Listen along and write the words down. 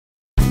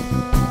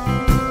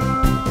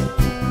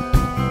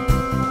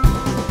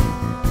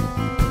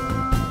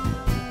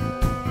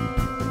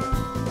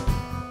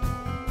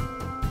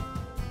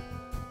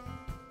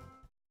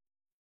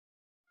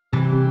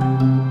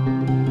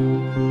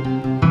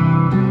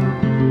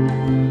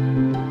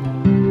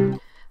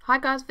Hi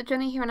guys,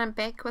 Virginia here, and I'm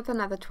back with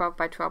another 12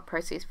 by 12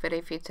 process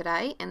video for you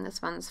today, and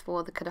this one's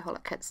for the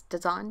Kitaholic Kits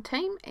design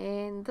team.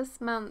 And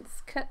this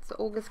month's kits,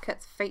 August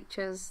kits,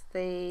 features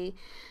the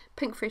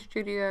Pink Fresh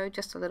Studio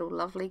Just a Little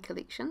Lovely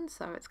collection,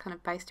 so it's kind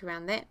of based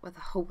around that with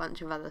a whole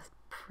bunch of other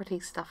pretty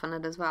stuff in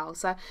it as well.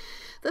 So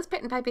this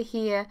pattern paper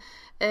here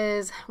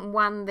is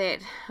one that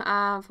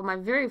for my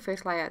very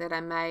first layout that I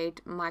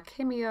made, my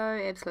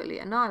Cameo absolutely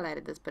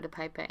annihilated this bit of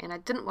paper and I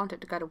didn't want it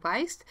to go to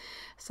waste,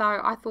 so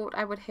I thought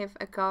I would have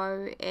a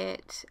go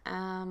at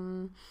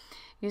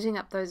using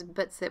up those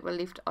bits that were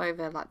left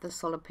over, like the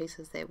solid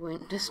pieces that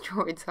weren't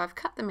destroyed. So I've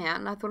cut them out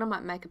and I thought I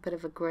might make a bit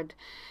of a grid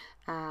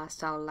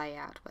style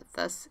layout with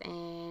this,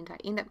 and I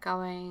end up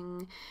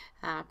going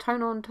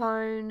tone on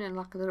tone and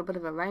like a little bit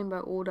of a rainbow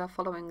order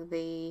following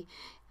the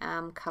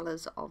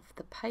colours of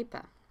the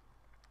paper.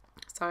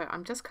 So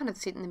I'm just kind of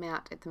setting them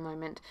out at the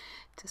moment,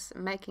 just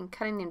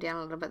cutting them down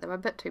a little bit. They were a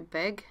bit too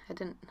big. I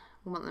didn't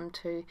want them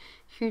to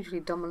hugely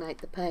dominate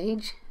the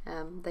page.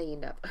 They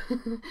end up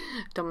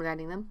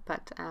dominating them,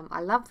 but I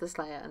love this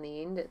layout in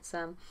the end. It's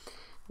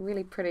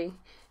really pretty,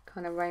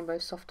 kind of rainbow,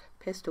 soft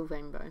pastel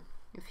rainbow,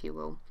 if you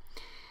will.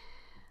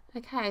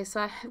 Okay,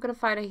 so I've got a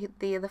photo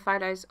there, the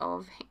photos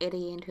of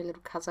Eddie and her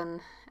little cousin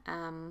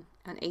on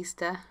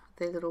Easter,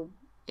 their little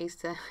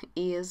Easter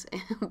ears,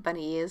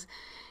 bunny ears,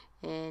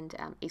 and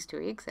Easter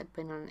eggs. They've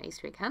been on an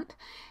Easter egg hunt,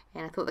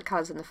 and I thought the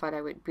colours in the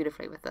photo went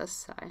beautifully with this,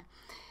 so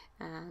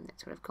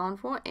that's what I've gone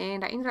for.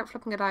 And I ended up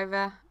flipping it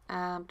over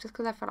just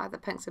because I felt like the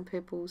pinks and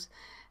purples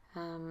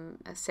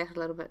sat a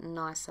little bit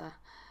nicer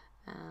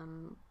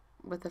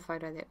with the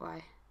photo that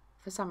way.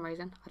 For some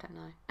reason, I don't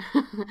know.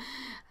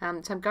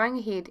 So I'm going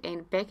ahead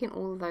and backing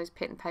all of those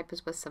pattern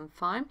papers with some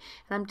foam, and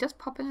I'm just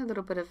popping a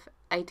little bit of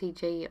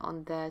ATG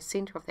on the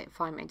centre of that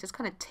foam and just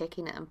kind of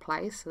tacking it in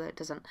place so that it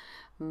doesn't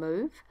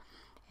move.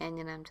 And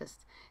then I'm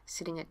just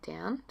setting it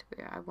down to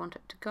where I want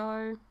it to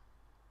go.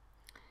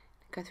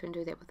 Go through and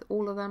do that with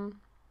all of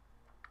them.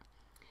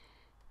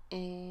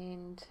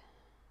 And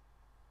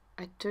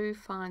I do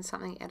find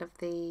something out of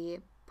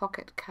the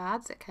pocket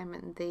cards that came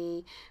in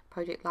the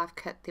Project Life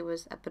kit. There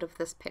was a bit of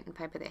this pattern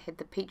paper that had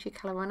the peachy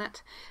colour in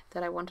it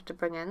that I wanted to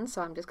bring in,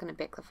 so I'm just going to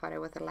back the photo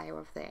with a layer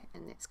of that,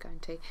 and that's going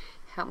to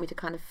help me to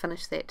kind of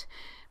finish that,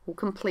 or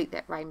complete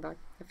that rainbow,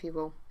 if you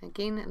will.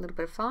 Again, a little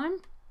bit of foam.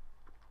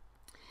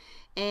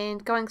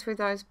 And going through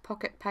those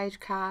pocket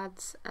page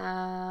cards,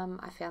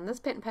 I found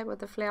this pattern paper with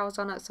the flowers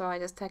on it, so I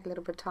just take a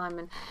little bit of time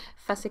and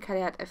fussy cut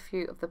out a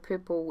few of the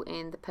purple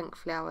and the pink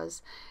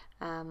flowers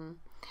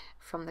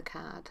from the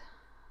card,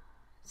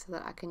 so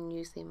that I can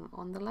use them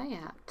on the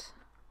layout.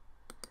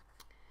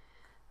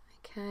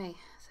 Okay,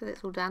 so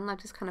that's all done. I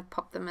just kind of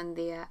pop them in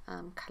their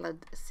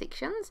coloured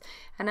sections,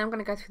 and I'm going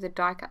to go through the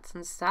die cuts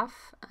and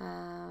stuff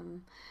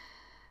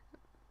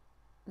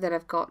that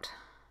I've got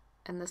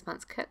in this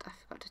month's kit. I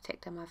forgot to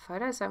tack down my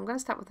photo, so I'm going to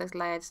start with those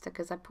layered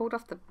stickers. I pulled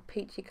off the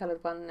peachy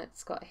coloured one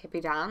that's got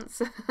Happy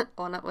Dance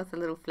on it with a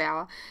little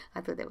flower. I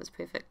thought that was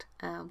perfect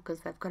because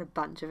they've got a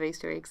bunch of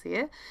Easter eggs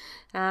there.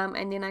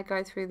 And then I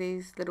go through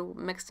these little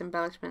mixed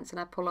embellishments and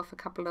I pull off a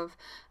couple of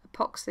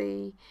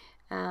epoxy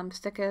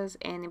stickers,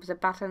 and there was a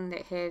button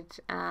that had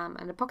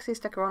an epoxy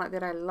sticker on it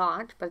that I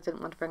liked, but I didn't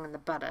want to bring in the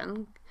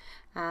button,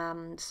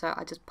 so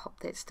I just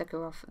popped that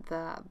sticker off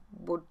the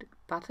wood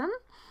button.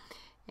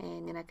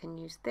 And then I can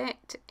use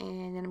that.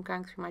 And then I'm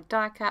going through my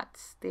die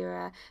cuts.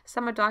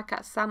 Some are die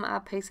cuts, some are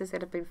pieces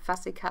that have been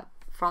fussy cut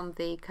from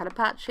the cut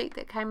apart sheet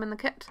that came in the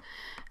kit.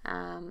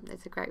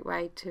 It's a great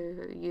way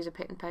to use a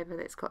pattern paper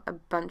that's got a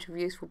bunch of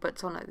useful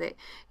bits on it that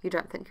you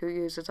don't think you'll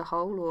use as a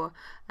whole, or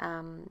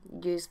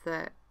use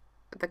the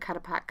cut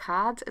apart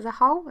cards as a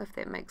whole, if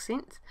that makes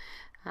sense.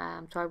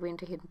 So I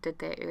went ahead and did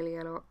that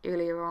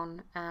earlier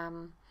on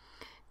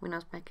when I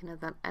was making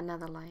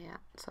another layout.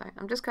 So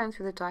I'm just going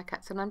through the die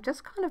cuts, and I'm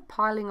just kind of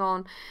piling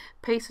on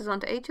pieces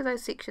onto each of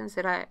those sections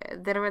that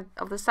are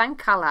of the same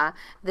colour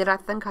that I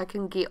think I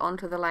can get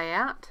onto the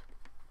layout.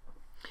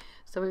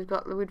 So we've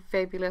got the Wood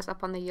Fabulous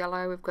up on the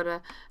yellow, we've got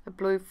a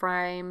blue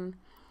frame,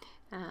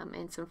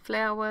 and some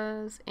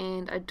flowers,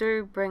 and I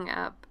do bring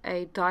up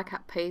a die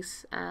cut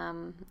piece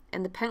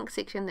in the pink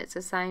section that's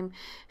the same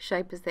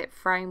shape as that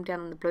frame down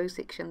in the blue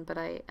section, but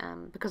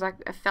because I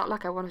felt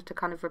like I wanted to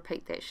kind of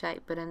repeat that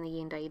shape, but in the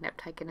end I ended up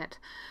taking it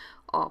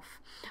off.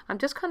 I'm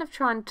just kind of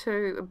trying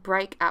to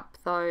break up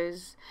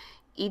those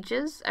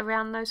edges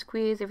around those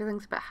squares.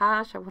 Everything's a bit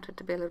harsh. I want it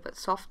to be a little bit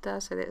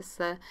softer, so that's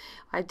the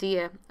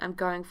idea I'm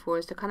going for,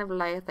 is to kind of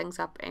layer things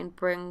up and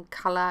bring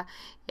colour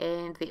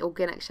and the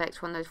organic shapes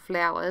from those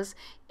flowers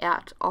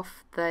out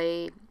off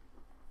the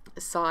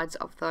sides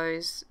of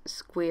those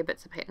square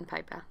bits of pattern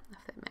paper,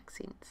 if that makes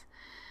sense.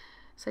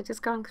 So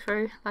just going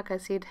through, like I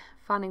said,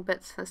 finding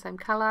bits the same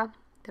colour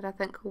that I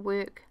think will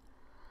work.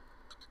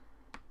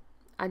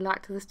 I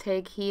liked this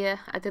tag here.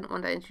 I didn't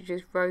want to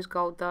introduce rose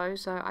gold though,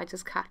 so I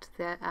just cut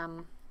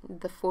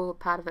the foil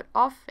part of it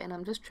off, and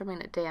I'm just trimming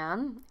it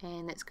down,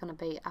 and that's going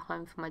to be a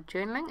home for my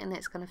journaling, and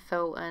that's going to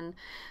fill in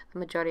the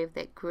majority of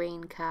that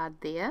green card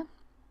there.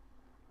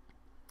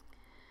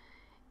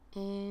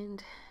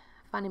 And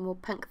finding more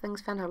pink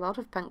things. Found a lot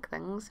of pink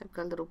things. I've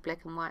got a little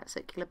black and white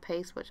circular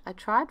piece, which I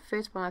tried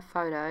first by my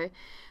photo,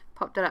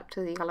 popped it up to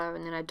the yellow,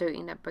 and then I do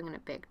end up bringing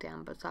it back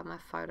down beside my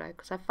photo,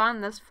 because I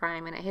find this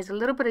frame and it has a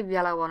little bit of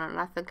yellow on it, and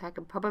I think I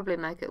could probably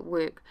make it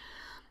work,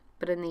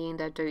 but in the end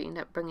I do end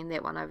up bringing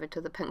that one over to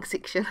the pink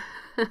section.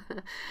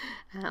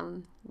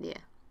 Yeah,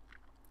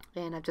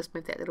 and I've just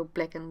moved that little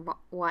black and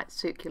white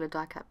circular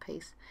die cut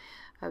piece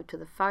over to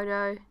the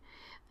photo,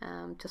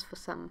 just for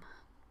some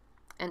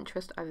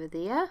interest over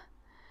there.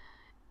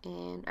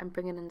 And I'm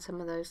bringing in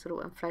some of those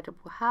little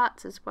inflatable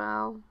hearts as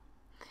well,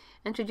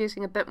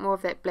 introducing a bit more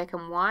of that black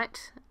and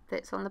white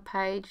that's on the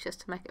page,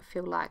 just to make it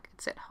feel like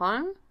it's at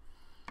home,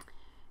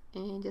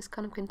 and just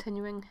kind of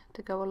continuing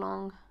to go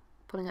along,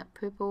 putting up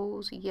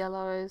purples,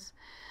 yellows.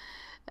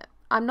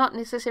 I'm not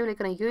necessarily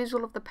going to use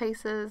all of the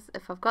pieces.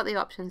 If I've got the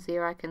options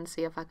there, I can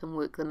see if I can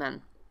work them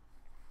in.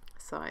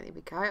 So there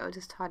we go. I'll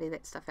just tidy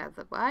that stuff out of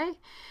the way.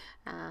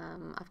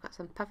 I've got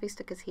some puffy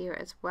stickers here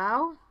as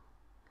well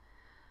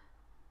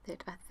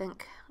that I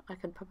think I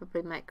can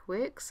probably make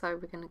work. So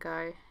we're going to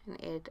go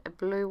and add a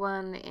blue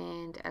one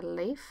and a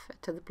leaf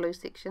to the blue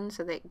section,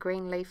 so that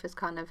green leaf is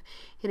kind of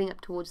heading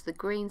up towards the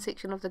green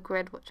section of the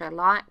grid, which I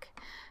like.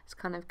 It's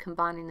kind of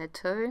combining the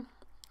two,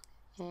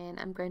 and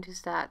I'm going to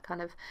start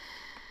kind of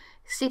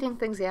setting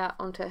things out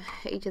onto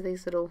each of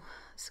these little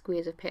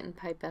squares of pattern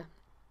paper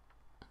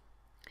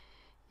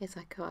as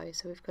I go.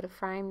 So we've got a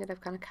frame that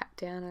I've kind of cut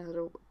down, a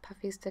little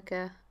puffy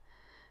sticker,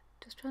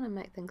 just trying to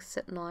make things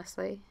sit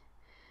nicely.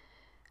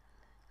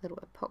 Little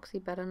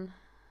epoxy button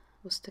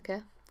or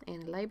sticker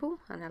and a label,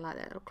 and I like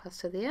that little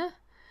cluster there.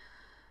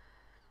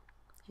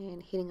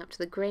 And heading up to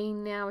the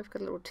green now, we've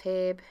got a little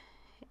tab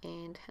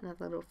and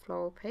another little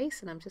floral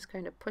piece, and I'm just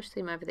going to push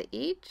them over the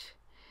edge.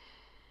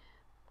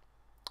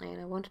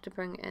 And I wanted to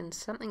bring in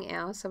something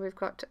else, so we've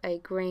got a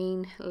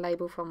green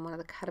label from one of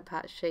the cut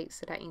apart sheets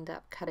that I end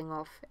up cutting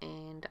off,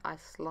 and I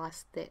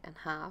sliced that in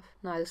half.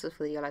 No, this is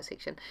for the yellow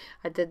section.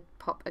 I did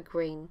pop a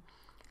green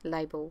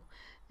label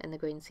in the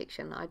green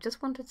section. I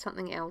just wanted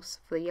something else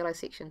for the yellow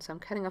section, so I'm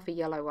cutting off a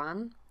yellow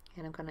one,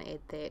 and I'm going to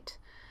add that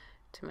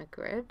to my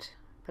grid,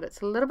 but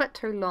it's a little bit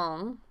too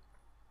long,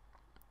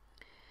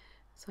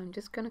 so I'm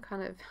just going to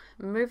kind of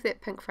move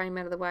that pink frame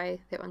out of the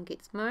way. That one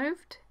gets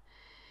moved,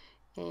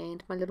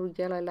 and my little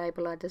yellow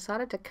label, I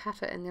decided to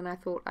cut it, and then I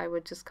thought I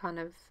would just kind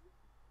of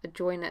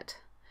join it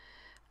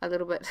a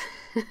little bit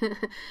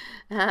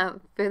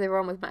further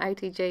on with my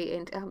ATG,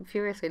 and I'm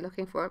furiously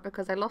looking for it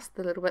because I lost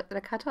the little bit that I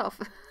cut off.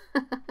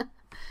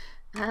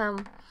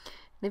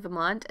 Never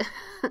mind.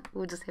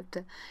 We'll just have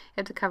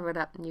to cover it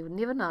up, and you would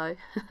never know.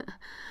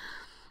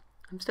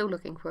 I'm still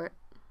looking for it.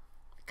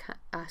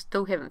 I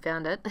still haven't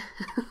found it.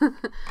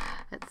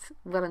 It's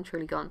well and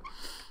truly gone.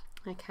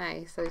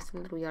 Okay, so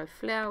some little yellow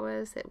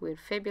flowers, that word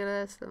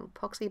fabulous, little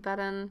epoxy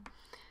button.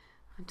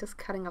 I'm just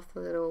cutting off the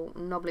little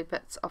knobbly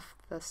bits off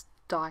this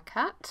die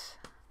cut.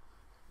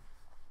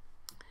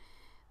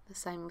 The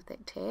same with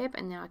that tab,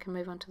 and now I can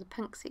move on to the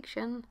pink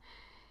section,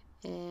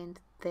 and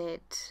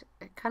that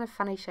kind of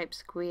funny shaped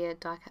square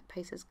die cut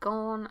piece is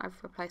gone.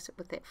 I've replaced it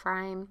with that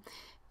frame,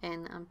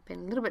 and I've been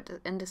a little bit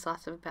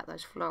indecisive about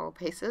those floral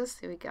pieces.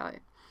 There we go.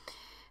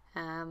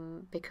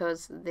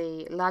 Because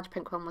the large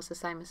pink one was the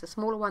same as the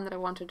smaller one that I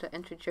wanted to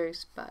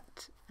introduce,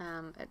 but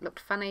it looked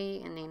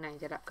funny, and then I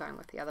ended up going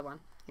with the other one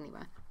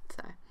anyway.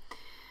 So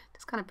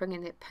just kind of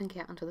bringing that pink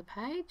out onto the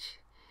page,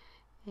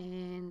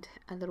 and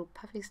a little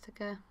puffy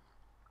sticker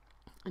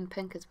in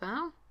pink as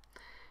well.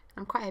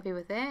 I'm quite happy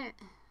with that.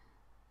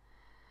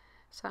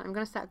 So I'm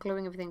going to start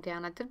gluing everything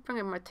down. I did bring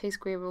in my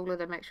T-square ruler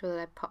to make sure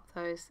that I pop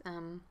those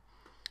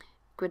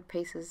grid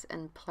pieces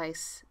in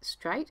place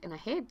straight, and I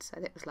had, so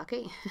that was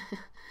lucky.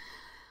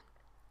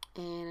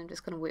 And I'm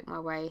just going to work my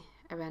way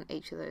around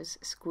each of those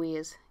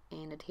squares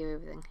and adhere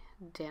everything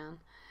down.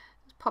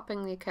 Just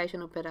popping the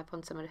occasional bit up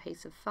on some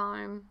adhesive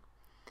foam,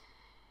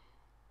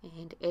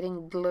 and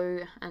adding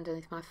glue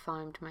underneath my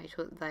foam to make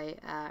sure that they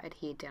are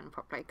adhered down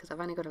properly, because I've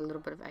only got a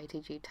little bit of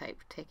ATG tape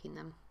tacking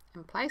them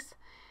in place,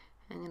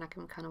 and then I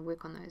can kind of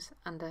work on those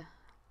under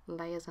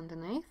layers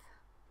underneath,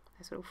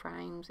 those little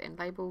frames and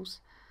labels.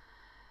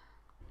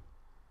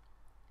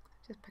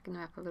 Just picking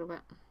them up a little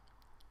bit.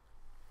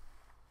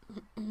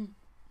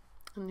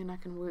 And then I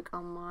can work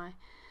on my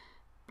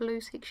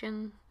blue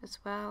section as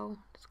well,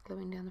 just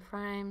gluing down the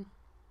frame.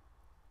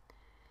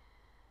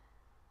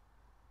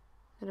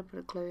 A little bit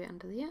of glue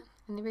under there,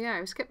 and there we go.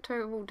 We skipped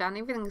 2, all done.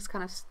 Everything has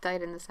kind of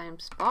stayed in the same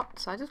spot,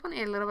 so I just want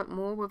to add a little bit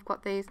more. We've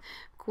got these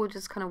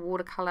gorgeous kind of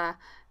watercolour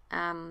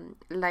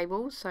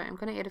labels, so I'm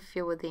going to add a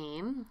few of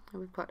them.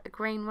 We've got a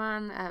green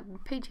one, a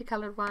peachy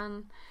coloured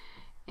one,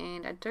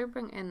 and I do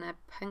bring in a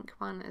pink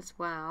one as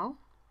well.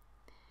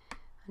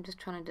 I'm just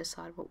trying to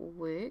decide what will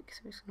work,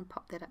 so I'm just going to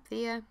pop that up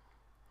there.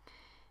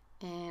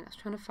 And I was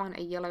trying to find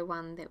a yellow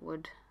one that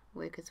would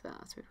work as well,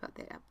 so we've got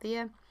that up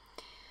there.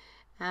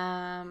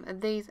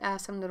 These are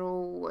some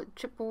little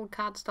chipboard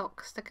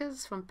cardstock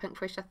stickers from Pink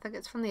Fresh. I think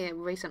it's from their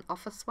recent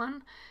Office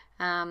one,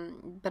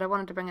 but I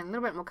wanted to bring in a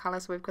little bit more colour,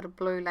 so we've got a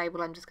blue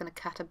label. I'm just going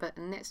to cut a bit,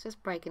 and that's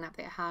just breaking up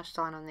that harsh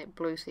line on that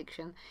blue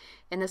section,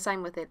 and the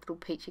same with that little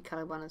peachy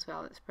coloured one as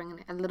well. It's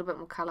bringing a little bit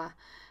more colour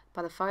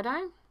by the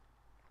photo,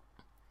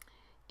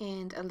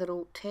 and a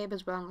little tab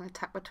as well I'm going to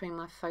tuck between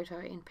my photo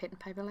and pattern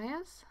paper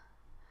layers,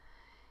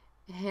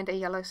 and a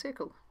yellow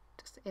circle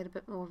just to add a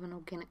bit more of an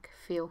organic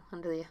feel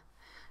under there.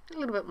 A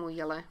little bit more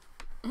yellow.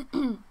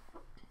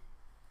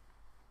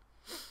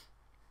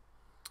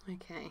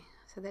 Okay,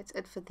 so that's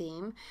it for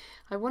them.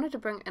 I wanted to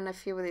bring in a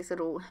few of these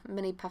little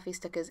mini puffy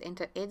stickers and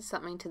to add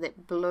something to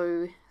that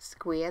blue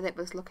square that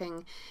was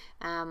looking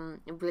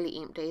really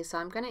empty. So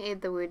I'm going to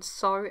add the word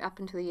so up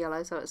into the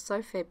yellow, so it's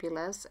so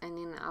fabulous, and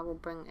then I will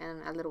bring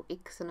in a little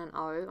X and an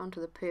O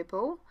onto the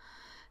purple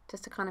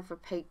just to kind of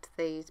repeat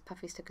these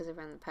puffy stickers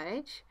around the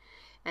page.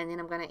 And then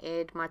I'm going to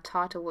add my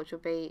title, which will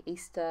be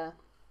Easter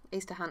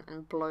Hunt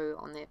in blue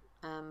on that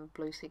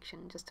blue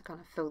section, just to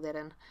kind of fill that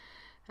in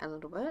a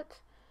little bit.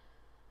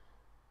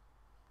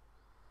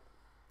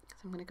 So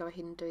I'm going to go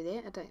ahead and do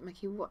that. I don't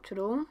make you watch it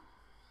all.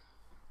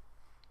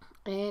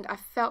 And I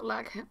felt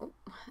like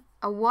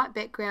a white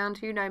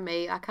background, you know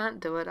me, I can't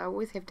do it. I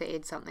always have to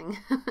add something.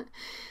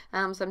 So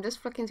I'm just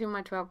flicking through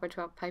my 12 by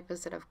 12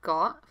 papers that I've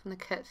got from the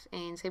kit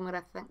and seeing what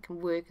I think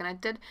can work. And I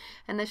did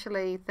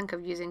initially think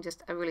of using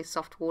just a really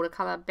soft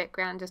watercolour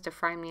background just to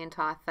frame the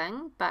entire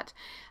thing. But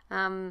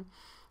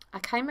I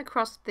came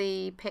across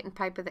the pattern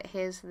paper that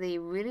has the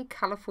really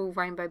colourful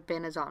rainbow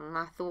banners on, and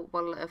I thought,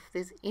 well, if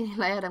there's any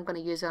layout I'm going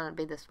to use on, it'd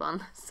be this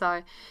one.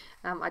 So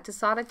I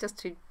decided just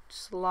to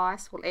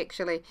slice, well,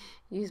 actually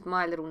use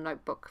my little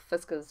notebook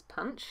Fiskars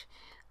punch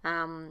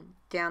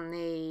down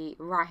the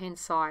right hand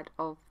side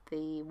of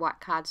the white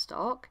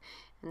cardstock,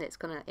 and that's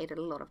going to add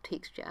a lot of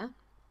texture,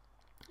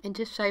 and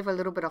just shave a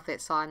little bit off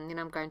that side, and then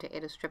I'm going to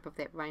add a strip of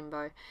that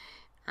rainbow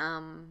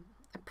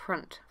a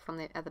print from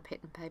that other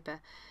pattern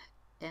paper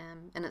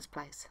in its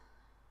place.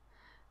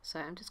 So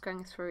I'm just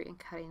going through and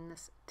cutting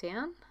this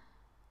down.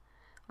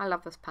 I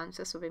love this punch.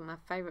 This will be my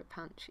favourite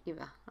punch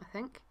ever, I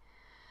think.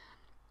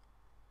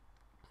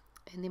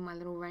 And then my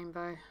little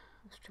rainbow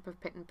strip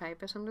of pattern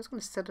paper. So I'm just going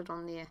to sit it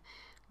on there,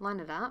 line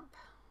it up,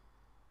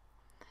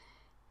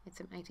 add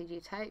some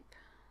ATG tape,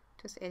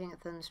 just adding a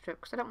thin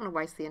strip because I don't want to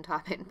waste the entire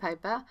pattern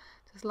paper.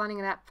 Just lining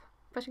it up,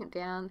 pushing it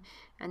down,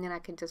 and then I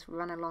can just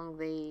run along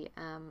the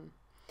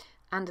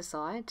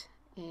underside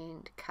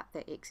and cut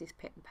that excess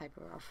pattern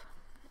paper off.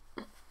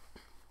 I'm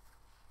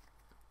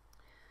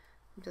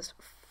just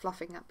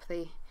fluffing up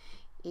the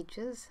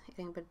edges,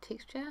 adding a bit of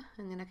texture,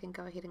 and then I can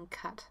go ahead and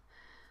cut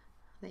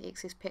the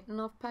excess pattern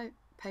of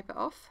paper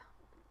off.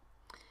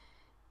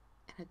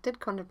 And I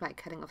did contemplate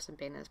cutting off some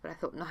banners, but I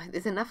thought no,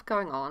 there's enough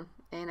going on,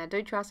 and I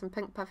do try some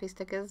pink puffy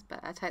stickers, but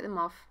I take them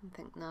off and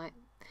think no,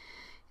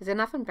 there's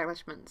enough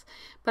embellishments.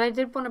 But I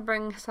did want to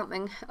bring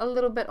something a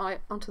little bit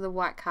onto the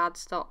white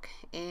cardstock,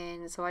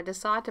 and so I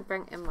decided to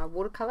bring in my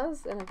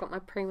watercolours, and I've got my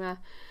Prima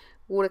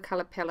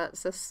watercolour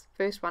palettes. This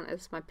first one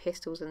is my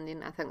pastels, and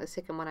then I think the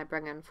second one I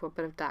bring in for a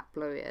bit of dark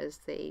blue is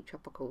the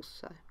tropicals.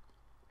 So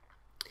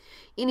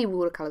any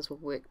watercolours will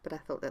work, but I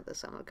thought that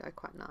this one would go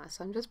quite nice.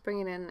 So I'm just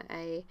bringing in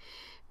a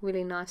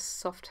really nice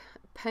soft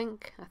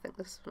pink. I think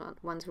this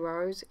one's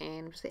rose,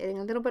 and just adding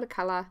a little bit of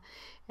colour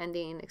and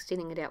then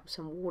extending it out with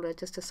some water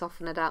just to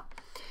soften it up.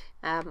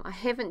 I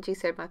haven't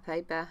gessoed my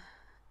paper.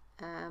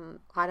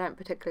 I don't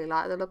particularly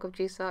like the look of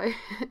gesso,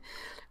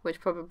 which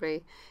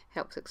probably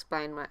helps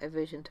explain my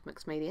aversion to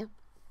mixed media.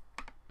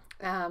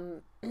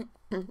 That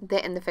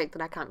and the fact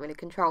that I can't really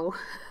control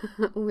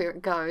where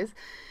it goes.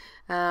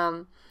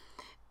 But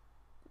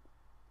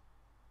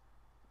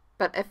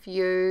if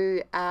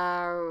you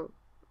are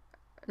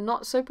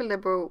not super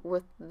liberal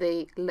with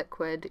the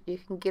liquid, you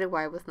can get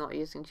away with not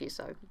using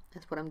gesso.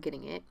 That's what I'm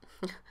getting at.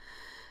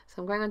 So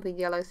I'm going on to the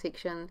yellow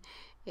section,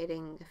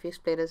 adding a few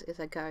splatters as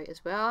I go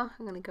as well.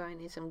 I'm going to go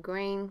and add some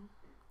green,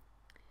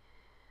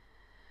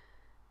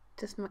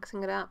 just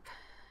mixing it up,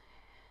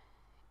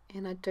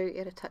 and I do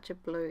add a touch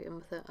of blue in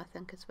with it, I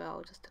think, as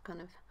well, just to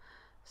kind of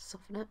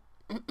soften it.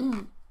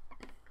 And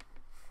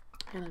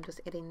I'm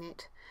just adding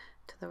that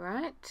to the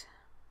right.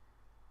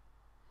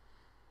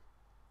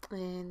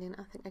 And then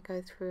I think I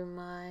go through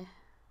my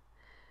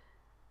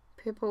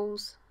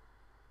purples,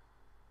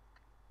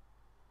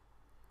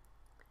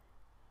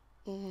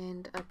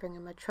 and I bring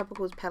in my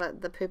tropicals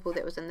palette. The purple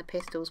that was in the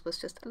pastels was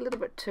just a little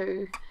bit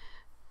too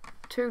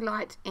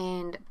light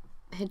and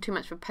had too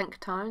much of a pink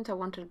tone, so I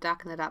wanted to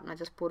darken it up, and I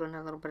just brought in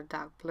a little bit of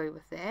dark blue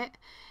with that,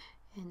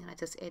 and then I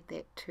just add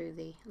that to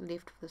the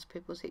left of this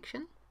purple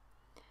section.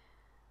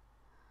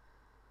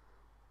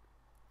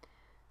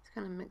 Just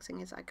kind of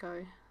mixing as I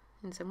go,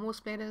 and some more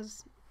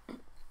splatters.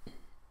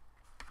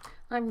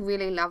 I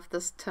really love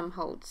this Tim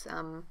Holtz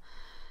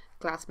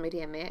glass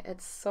media mat.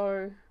 It's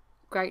so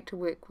great to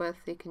work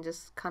with. You can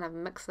just kind of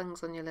mix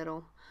things on your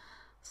little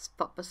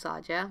spot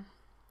beside you.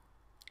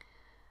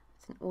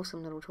 It's an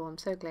awesome little tool. I'm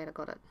so glad I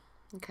got it.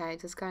 Okay,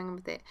 just going in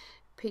with that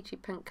peachy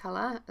pink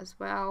colour as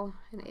well,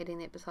 and adding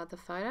that beside the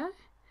photo.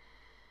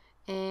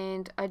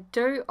 And I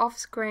do off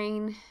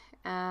screen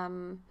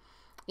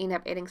end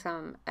up adding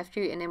a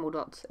few enamel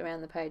dots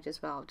around the page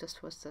as well, just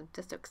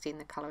to extend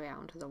the colour out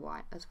onto the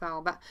white as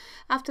well. But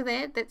after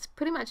that, that's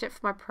pretty much it for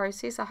my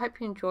process. I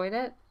hope you enjoyed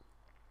it.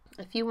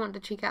 If you want to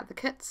check out the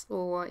kits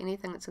or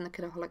anything that's in the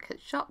Kitaholic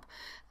Kits shop,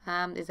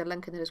 there's a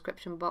link in the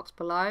description box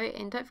below,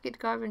 and don't forget to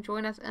go over and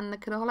join us in the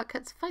Kitaholic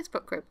Kits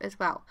Facebook group as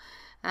well.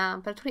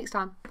 But until next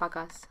time, bye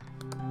guys.